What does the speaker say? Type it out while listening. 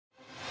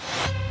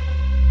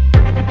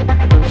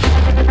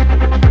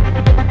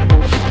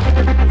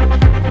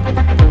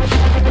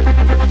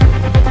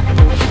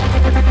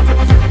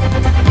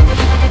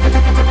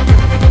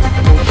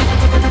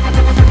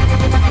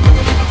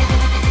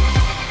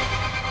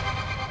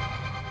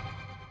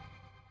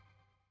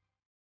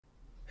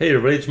Hey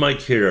everybody, it's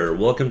Mike here.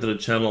 Welcome to the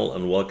channel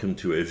and welcome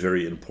to a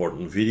very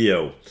important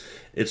video.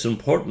 It's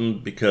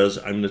important because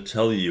I'm going to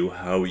tell you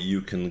how you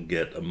can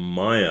get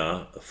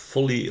Maya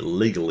fully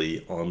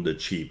legally on the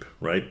cheap,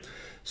 right?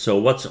 So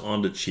what's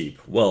on the cheap?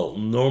 Well,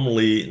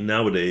 normally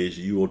nowadays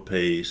you would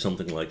pay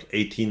something like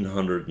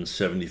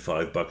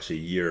 $1,875 a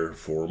year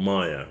for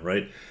Maya,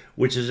 right?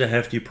 Which is a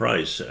hefty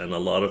price, and a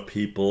lot of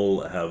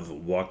people have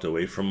walked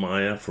away from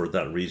Maya for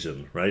that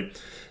reason, right?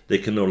 They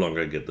can no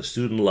longer get the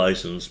student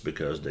license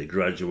because they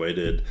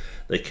graduated.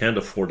 They can't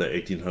afford the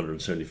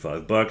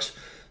 $1,875,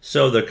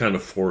 so they're kind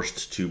of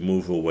forced to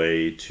move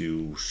away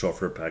to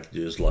software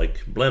packages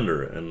like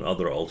Blender and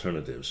other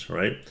alternatives,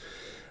 right?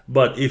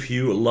 But if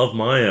you love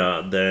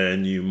Maya,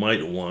 then you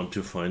might want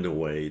to find a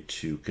way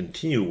to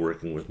continue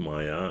working with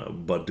Maya,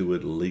 but do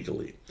it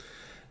legally.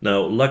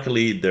 Now,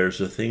 luckily,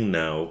 there's a thing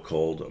now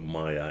called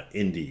Maya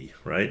Indie,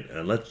 right?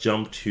 And let's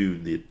jump to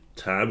the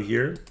tab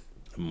here,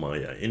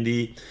 Maya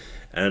Indie.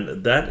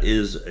 And that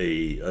is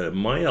a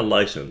Maya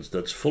license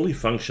that's fully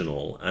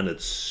functional, and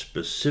it's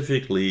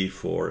specifically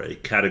for a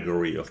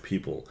category of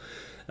people.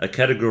 A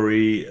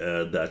category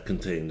that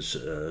contains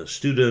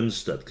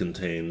students, that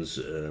contains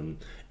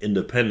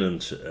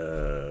independent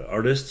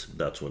artists,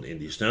 that's what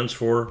indie stands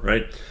for,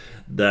 right?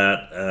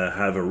 That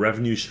have a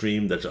revenue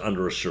stream that's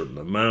under a certain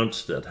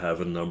amount, that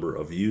have a number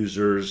of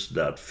users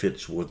that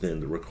fits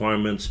within the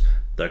requirements,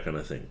 that kind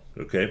of thing,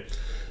 okay?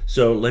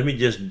 So let me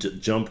just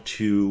jump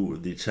to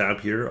the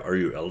tab here, Are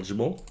You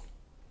Eligible?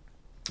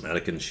 And I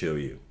can show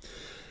you.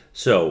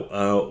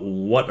 So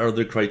what are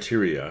the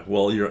criteria?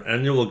 Well, your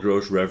annual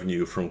gross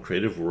revenue from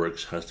creative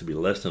works has to be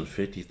less than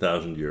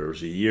 50,000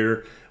 euros a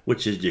year,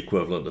 which is the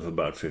equivalent of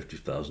about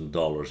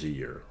 $50,000 a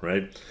year,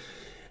 right?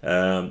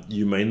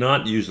 You may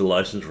not use the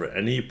license for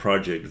any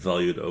project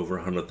valued over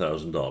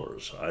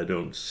 $100,000. I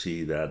don't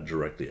see that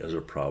directly as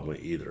a problem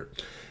either.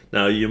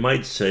 Now, you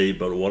might say,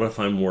 but what if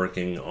I'm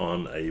working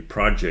on a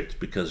project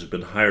because it's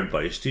been hired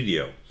by a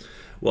studio?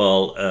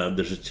 Well,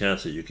 there's a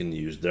chance that you can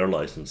use their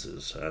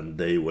licenses, and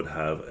they would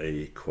have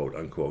a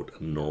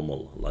quote-unquote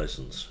normal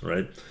license,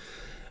 right?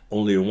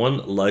 Only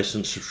one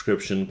license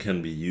subscription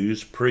can be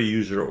used per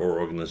user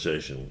or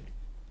organization.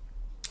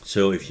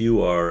 So if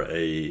you are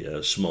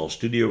a small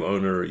studio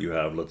owner, you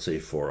have, let's say,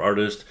 4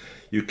 artists,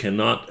 you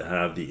cannot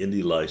have the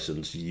indie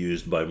license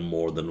used by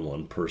more than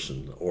one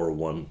person or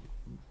one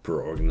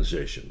per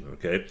organization,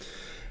 okay?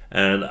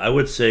 And I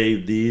would say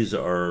these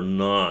are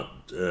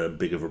not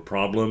big of a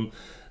problem.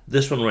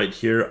 This one right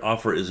here,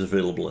 offer is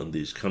available in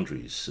these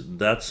countries.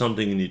 That's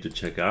something you need to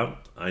check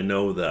out. I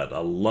know that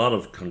a lot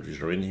of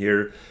countries are in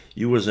here.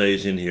 USA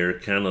is in here,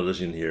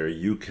 Canada's in here,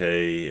 UK,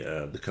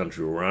 the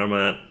country where I'm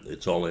at,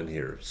 it's all in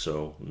here,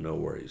 so no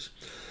worries.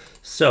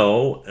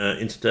 So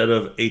instead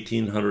of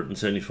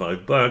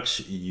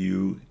 $1,875,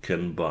 you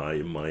can buy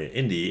Maya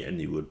Indie,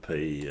 and you would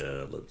pay,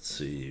 let's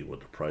see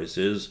what the price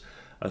is.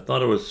 I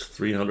thought it was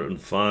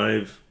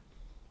 305.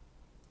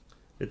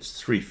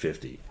 It's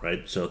 350,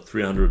 right? So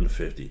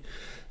 350.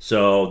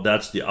 So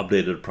that's the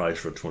updated price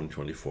for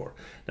 2024.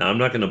 Now, I'm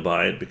not going to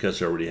buy it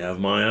because I already have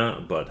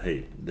Maya, but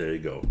hey, there you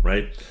go,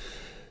 right?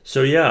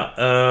 So yeah,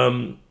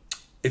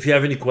 if you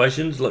have any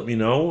questions, let me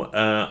know.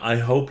 I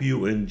hope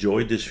you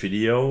enjoyed this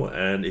video,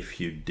 and if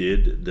you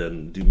did,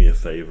 then do me a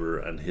favor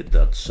and hit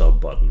that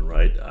sub button,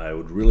 right? I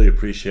would really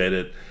appreciate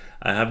it.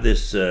 I have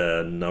this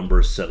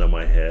number set in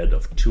my head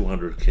of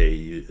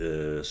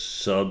 200K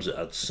subs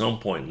at some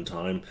point in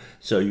time,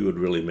 so you would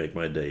really make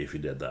my day if you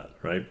did that,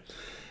 right?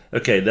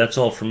 Okay, that's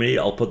all for me.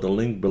 I'll put the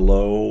link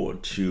below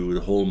to the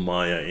whole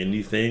Maya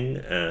Indie thing,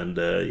 and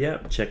yeah,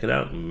 check it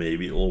out.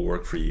 Maybe it will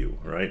work for you,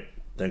 all right?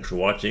 Thanks for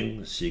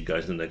watching. See you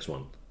guys in the next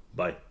one.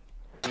 Bye.